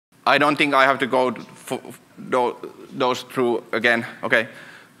I don't think I have to go those through again. Okay.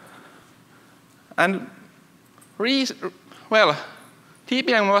 And well,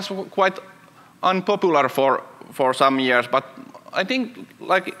 TPM was quite unpopular for some years, but I think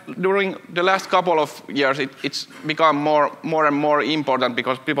like during the last couple of years, it's become more and more important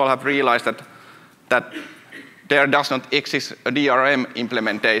because people have realized that there does not exist a DRM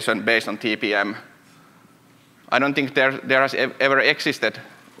implementation based on TPM. I don't think there has ever existed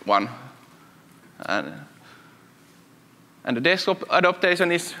one. And the desktop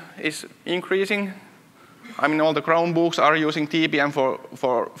adoption is increasing. I mean, all the Chromebooks are using TPM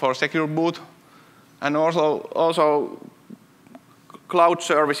for secure boot, and also cloud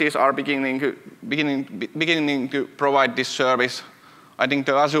services are beginning to provide this service. I think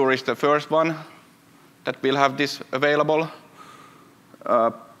the Azure is the first one that will have this available.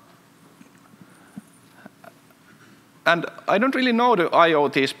 And I don't really know the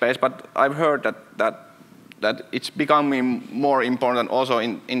IoT space, but I've heard that it's becoming more important also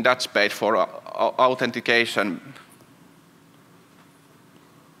in that space for authentication.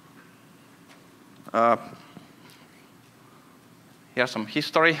 Here's some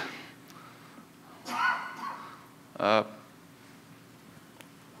history.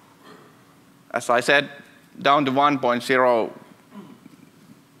 As I said, down to 1.0,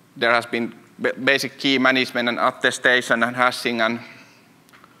 there has been basic key management and attestation and hashing and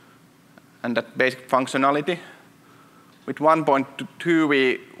that basic functionality. With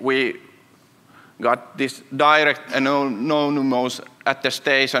 1.2, we got this direct anonymous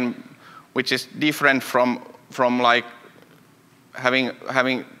attestation, which is different from like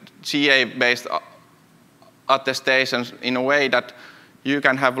having CA-based attestations in a way that you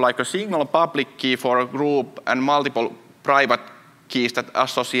can have like a single public key for a group and multiple private keys that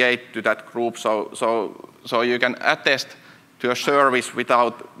associate to that group. So you can attest to a service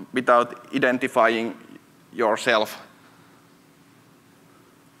without identifying yourself.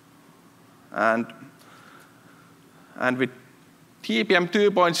 And with TPM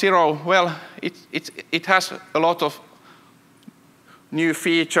 2.0, well, it has a lot of new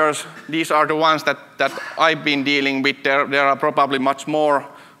features. These are the ones that I've been dealing with. There are probably much more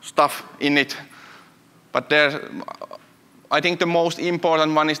stuff in it. But I think the most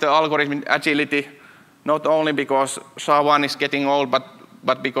important one is the algorithmic agility, not only because SHA-1 is getting old,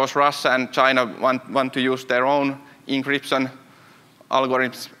 but because Russia and China want to use their own encryption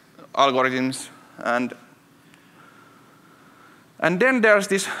algorithms. And then there's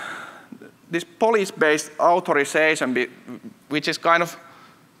this police-based authorization, which is kind of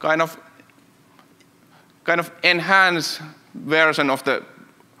enhanced version of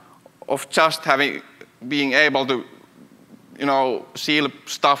just being able to, seal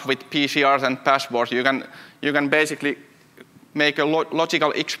stuff with PCRs and passwords. You can basically make a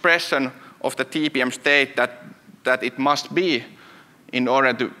logical expression of the TPM state that it must be in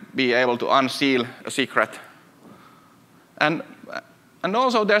order to be able to unseal a secret. And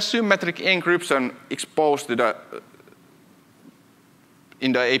also there's symmetric encryption exposed to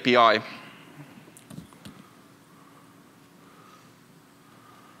in the API.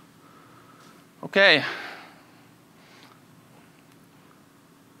 Okay.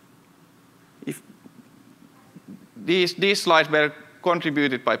 These slides were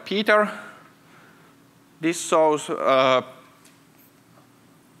contributed by Peter. This shows how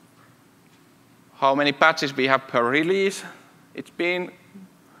many patches we have per release. It's been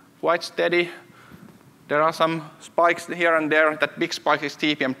quite steady. There are some spikes here and there. That big spike is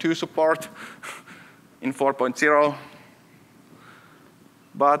TPM2 support in 4.0.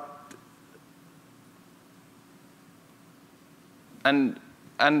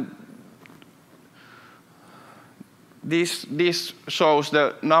 And this shows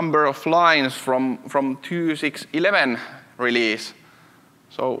the number of lines from 2.6.11 release.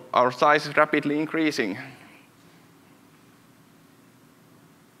 So our size is rapidly increasing.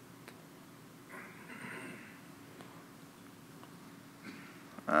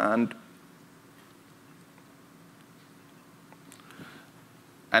 And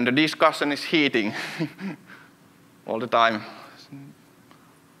the discussion is heating all the time.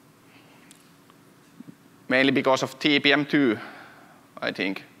 Mainly because of TPM2, I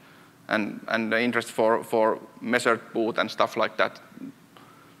think, and the interest for measured boot and stuff like that.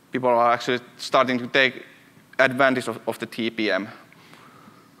 People are actually starting to take advantage of the TPM.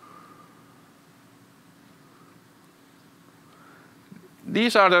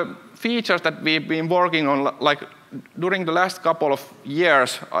 These are the features that we've been working on, like during the last couple of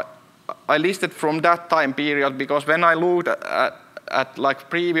years. I listed from that time period because when I looked at like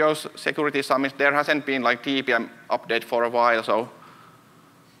previous security summits, there hasn't been like TPM update for a while.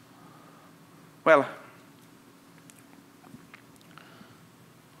 well,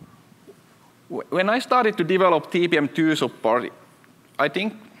 when I started to develop TPM2 support, I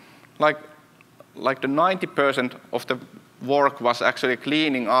think like the 90% of the work was actually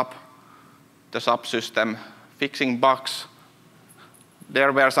cleaning up the subsystem, fixing bugs.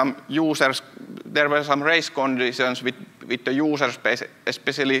 There were some race conditions with the user space,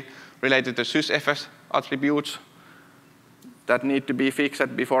 especially related to sysfs attributes that need to be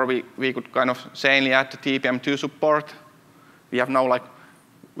fixed before we could kind of sanely add the TPM2 support. We have now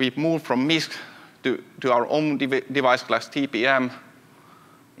we've moved from MISC to our own device class TPM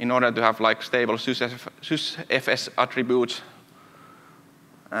in order to have stable sysfs attributes.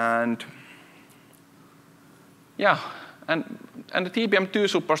 And yeah, and the TPM2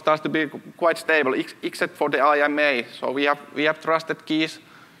 support starts to be quite stable, except for the IMA. So we have trusted keys.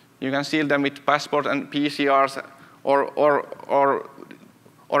 You can seal them with passport and PCRs or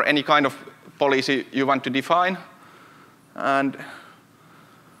any kind of policy you want to define. And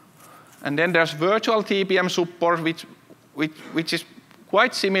then there's virtual TPM support, which is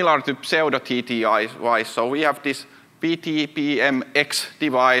quite similar to pseudo TTI. So we have this PTPMX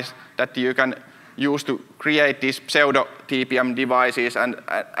device that you can use to create these pseudo TPM devices,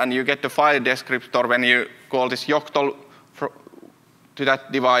 and you get the file descriptor when you call this yoctol to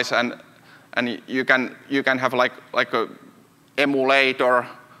that device, and you can have like a emulator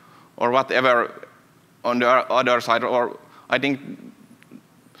or whatever on the other side. Or I think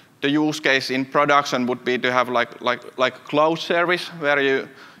the use case in production would be to have like cloud service where you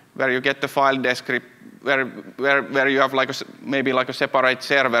get the file descriptor, where you have maybe a separate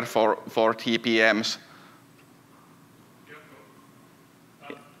server for TPMs.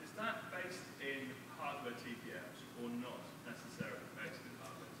 Is that based in hardware TPMs or not necessarily based in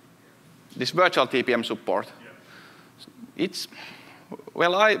hardware TPMs? This virtual TPM support. Yeah. It's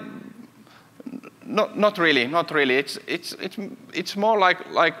not really. It's more like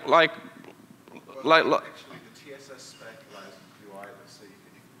Actually, the TSS spec allows you to do either. So you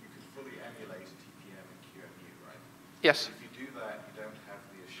could fully emulate TPM and QEMU, right? yes. If you do that, you don't have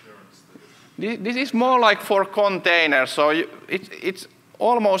the assurance that This is more like for containers, so it's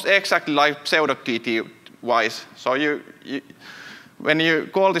almost exactly like pseudo TTY. So when you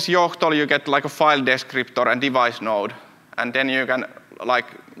call this yoctol, you get like a file descriptor and device node, and then you can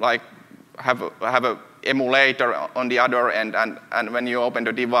have a emulator on the other end, and when you open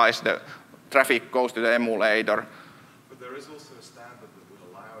the device, the traffic goes to the emulator. But there is also a standard that would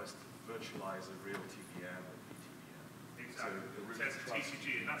allow us to virtualize a real TPM or PTPM. Exactly. So It says a TCG,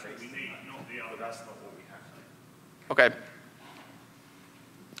 and that's what we need, not the other. But that's not what we have. Okay.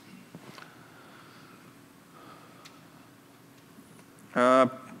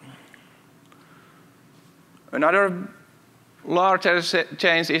 Another larger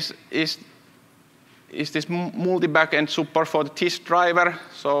change is this multi-backend support for the TIS driver.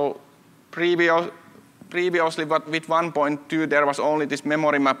 So previously with 1.2 there was only this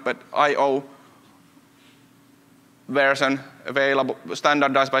memory mapped I/O version available,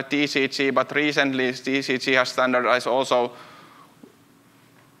 standardized by TCG, but recently TCG has standardized also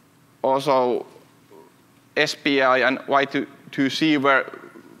SPI and Y2C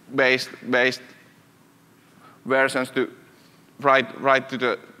based versions to write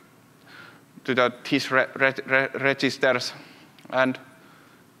to the TIS registers, and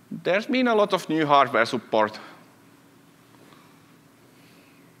there's been a lot of new hardware support.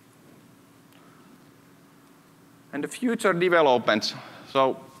 And the future developments.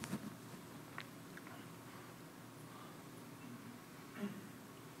 So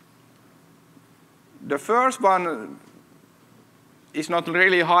the first one is not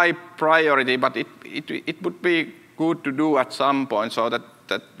really high priority, but it would be good to do at some point, so that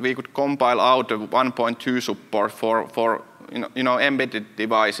we could compile out a 1.2 support for embedded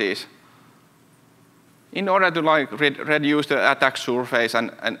devices in order to reduce the attack surface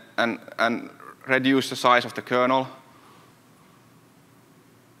and reduce the size of the kernel.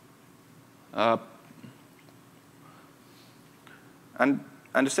 And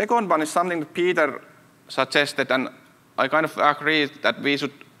the second one is something that Peter suggested, and I kind of agree that we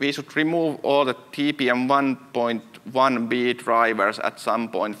should remove all the TPM 1.1b drivers at some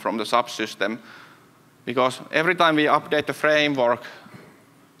point from the subsystem, because every time we update the framework,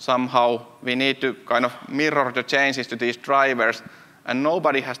 somehow we need to kind of mirror the changes to these drivers, and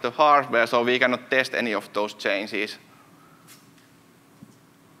nobody has the hardware, so we cannot test any of those changes.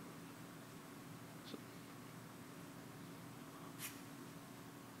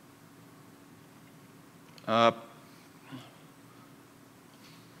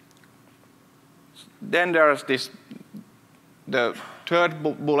 Then there's the third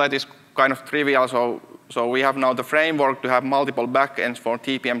bullet is kind of trivial. So we have now the framework to have multiple backends for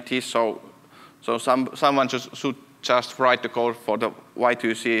TPM-TIS. So someone should just write the code for the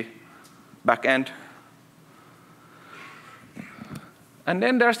Y2C backend. And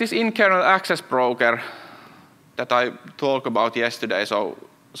then there's this in-kernel access broker that I talked about yesterday. So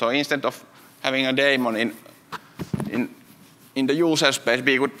instead of having a daemon in the user space,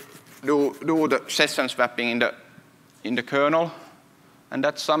 we could do the session swapping in the kernel. And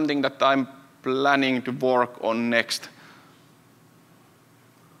that's something that I'm planning to work on next.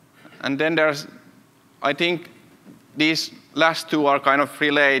 And then I think these last two are kind of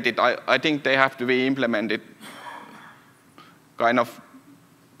related. I think they have to be implemented kind of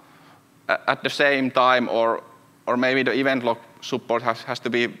at the same time, or maybe the event log support has to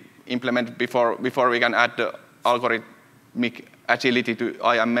be implemented before we can add the algorithmic agility to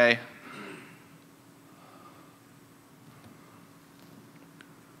IMA.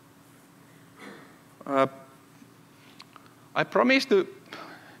 I promised to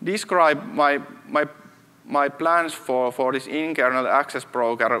describe my plans for this in-kernel access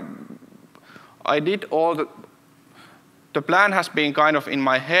broker. I did all the plan has been kind of in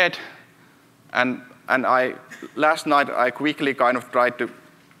my head, and last night I quickly kind of tried to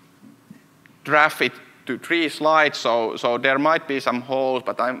draft it to 3 slides, so there might be some holes,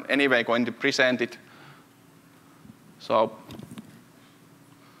 but I'm anyway going to present it. So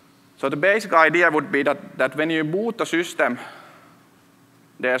the basic idea would be that when you boot the system,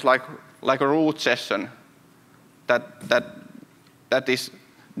 there's like a root session that is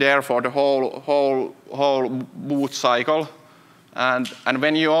there for the whole boot cycle, and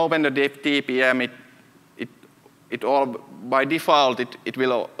when you open the TPM, it all by default it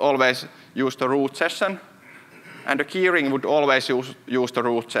will always use the root session, and the keyring would always use the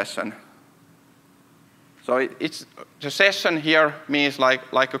root session. So the session here means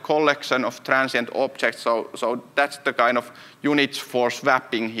like a collection of transient objects. So that's the kind of units for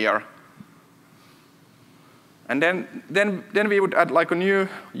swapping here. And then we would add like a new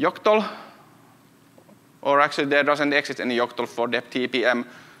yoctl, or actually there doesn't exist any yoctl for the TPM,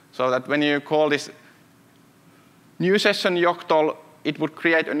 so that when you call this new session yoctl, it would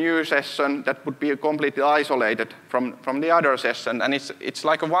create a new session that would be completely isolated from the other session. And it's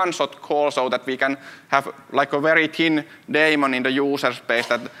like a one-shot call, so that we can have like a very thin daemon in the user space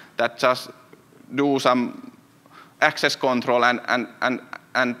that just do some access control and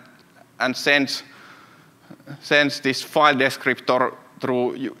sends this file descriptor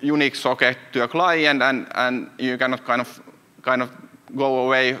through Unix socket to a client, and you cannot kind of go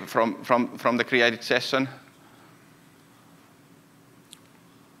away from the created session.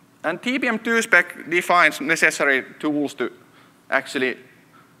 And TPM2 spec defines necessary tools to actually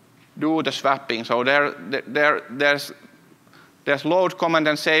do the swapping. So there's load command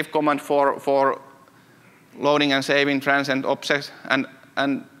and save command for loading and saving transient objects, and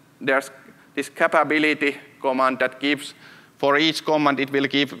there's this capability command that gives, for each command it will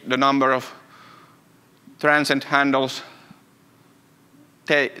give the number of transient handles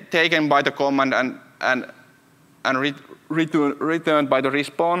taken by the command and returned by the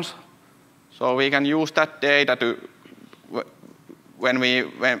response. So we can use that data to when we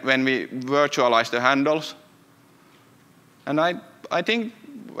virtualize the handles. And I think,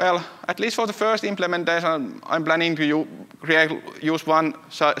 well, at least for the first implementation, I'm planning to use one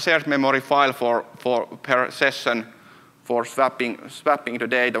shared memory file for per session for swapping the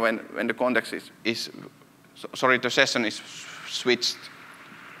data when the context the session is switched.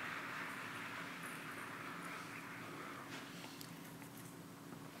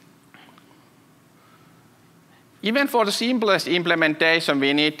 Even for the simplest implementation,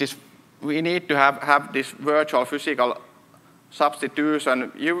 we need to have this virtual physical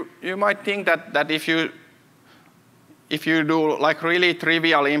substitution. You might think that if you do like really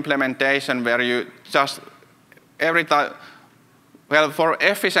trivial implementation where you just every time, well, for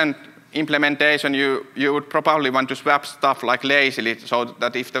efficient implementation, you would probably want to swap stuff like lazily, so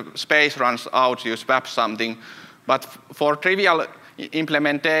that if the space runs out, you swap something. But for trivial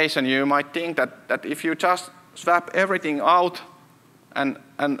implementation, you might think that if you just swap everything out and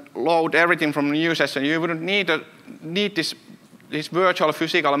load everything from a new session, you wouldn't need this virtual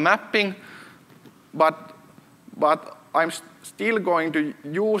physical mapping, but I'm still going to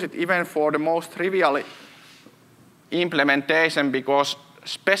use it even for the most trivial implementation, because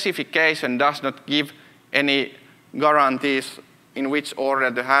specification does not give any guarantees in which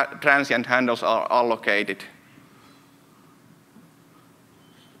order the transient handles are allocated.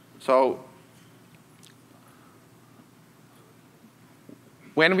 So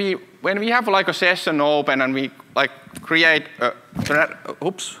when we have like a session open and we like create a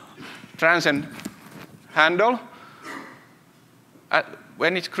transient handle.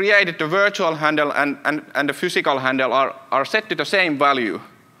 When it's created, the virtual handle and the physical handle are set to the same value.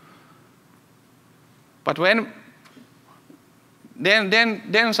 But when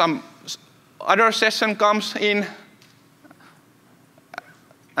then some other session comes in,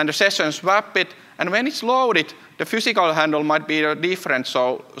 and the session swap it, and when it's loaded, the physical handle might be different.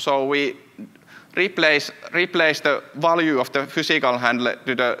 So we replace the value of the physical handle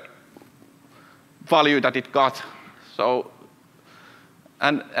to the value that it got. So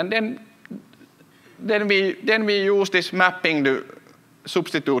and then we use this mapping to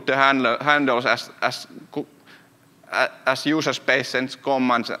substitute the handles as user space sends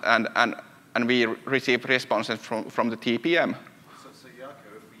commands and we receive responses from the TPM. So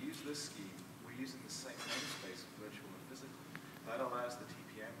Jarkko, if we use this scheme, we're using the same namespace of virtual and physical. That allows the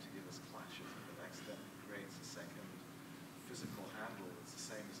TPM to give us clashes and the next step creates a second physical handle that's the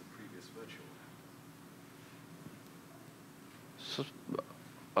same as the previous virtual handle.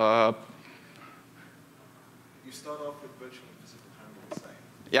 You start off with virtual and physical handle the same.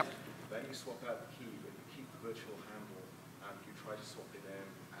 Yep. Then you swap out the key, but you keep the virtual handle and you try to swap it in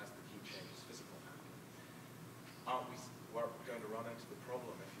as the key changes physical handle. We're going to run into the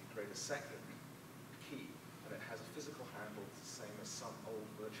problem if you create a second key and it has a physical handle that's the same as some old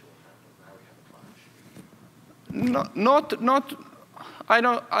virtual handle. Now we have a clash.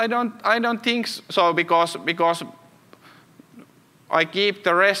 I don't think so because I keep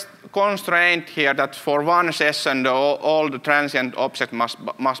the rest constraint here that for one session all the transient objects must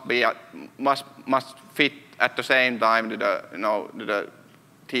fit at the same time to the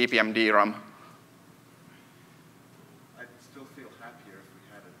TPM DRAM. I'd still feel happier if we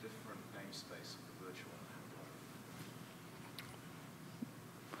had a different namespace of the virtual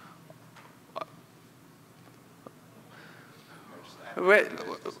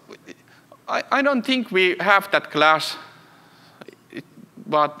handle. I don't think we have that class.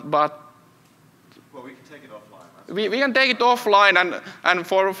 But well, we can take it offline. We can take it offline, and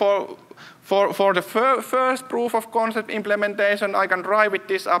for the first proof of concept implementation, I can try with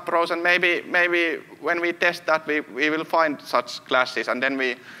this approach, and maybe when we test that, we will find such classes, and then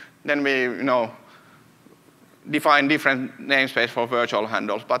we define different namespace for virtual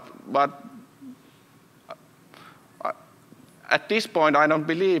handles. But at this point, I don't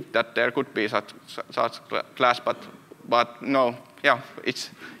believe that there could be such class, but no. Yeah,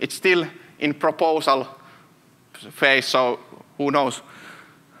 it's still in proposal phase, so who knows?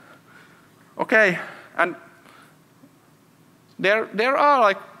 Okay, and there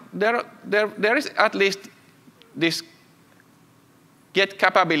is at least this get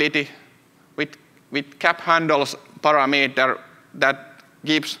capability with cap handles parameter that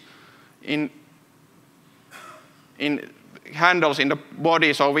gives in handles in the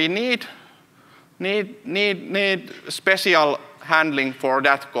body. So we need special handling for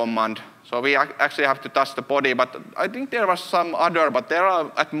that command. So we actually have to touch the body, but I think there was some other, but there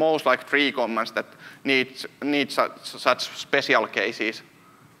are at most like 3 commands that need such special cases.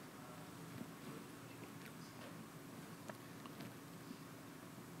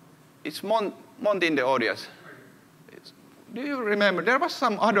 It's Monty in the audience. Do you remember? There was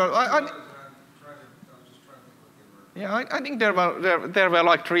some other. I think there were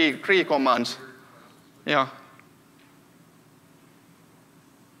like three commands. Yeah.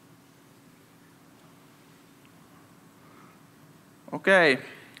 Okay,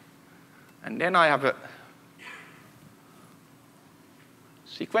 and then I have a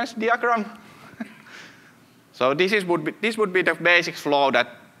sequence diagram. So this would be the basic flow that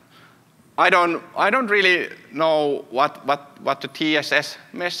I don't really know what the TSS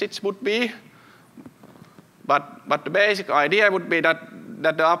message would be, but the basic idea would be that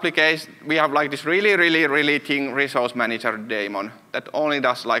the application, we have like this really thin resource manager daemon that only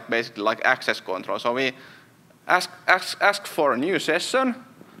does like basically like access control. So we ask for a new session.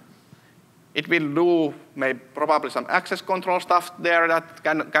 It will do probably some access control stuff there. That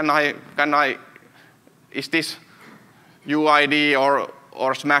can I is this UID or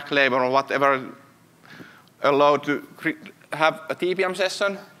SMAC label or whatever allowed to have a TPM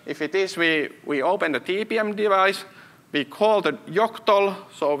session? If it is, we open the TPM device. We call the yoctol,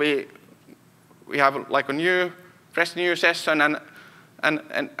 so we have like a fresh new session,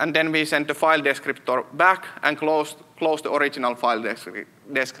 and then we send the file descriptor back and close the original file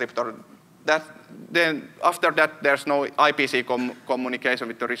descriptor. Then after that, there's no IPC communication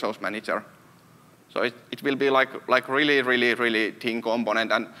with the resource manager. So it will be like really thin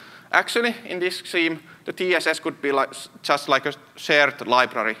component. And actually, in this scheme, the TSS could be just like a shared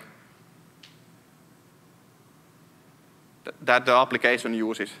library that the application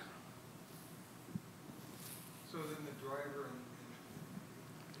uses.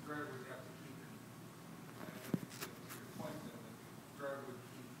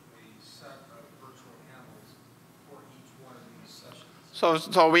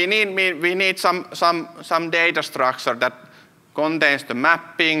 So we need some data structure that contains the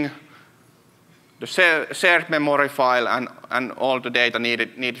mapping, the shared memory file, and all the data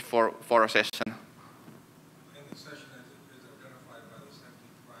needed for a session. And the session is identified by the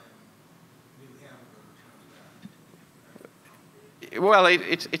 17th prime new handler returns back. Well,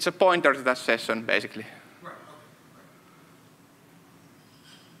 it's a pointer to that session, basically. Right.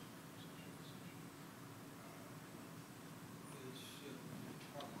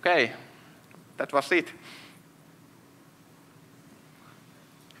 Okay, that was it.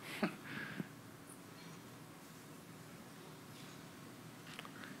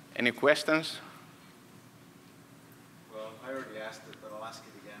 Any questions? Well, I already asked it, but I'll ask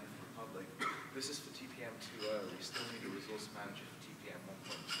it again for public. This is for TPM 2.0. We still need a resource manager for TPM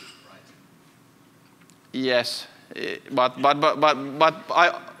 1.2, right? Yes, but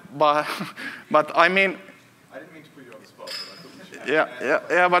I mean. I didn't mean to put you on the spot, but I thought we should.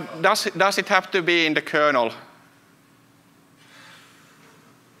 Yeah, but does it have to be in the kernel?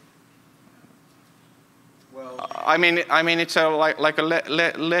 Well, I mean it's like a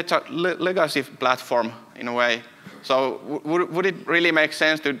legacy platform in a way. So would it really make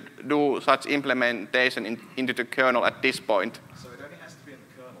sense to do such implementation into the kernel at this point? so it only has to be in the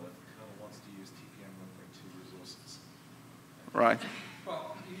kernel if the kernel wants to use TPM 1.2 resources. Right.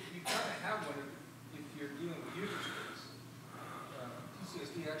 Well, you kind of have one if you're dealing with user space.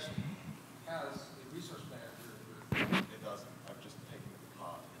 TCSD actually has a resource manager. It doesn't. I've just taken it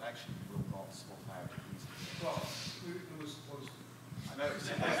apart. It actually will not swap out resources. Well, it was supposed to. I know it's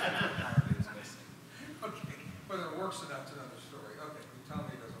apparently it's missing. Okay, whether it works or not's another story. Okay, you tell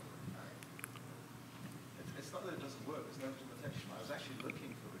me it doesn't work. All right. It's not that it doesn't work. There's no implementation. I was actually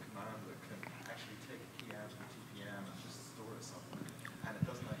looking for the command that can actually take a key out of the TPM and just store it somewhere. And it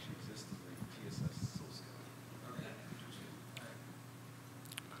doesn't actually exist in the TSS source code. Okay. All right.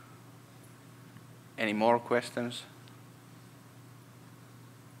 Any more questions?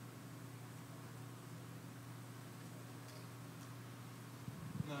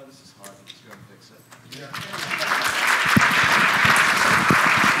 No, this is hard. I'm just going to fix it. Yeah.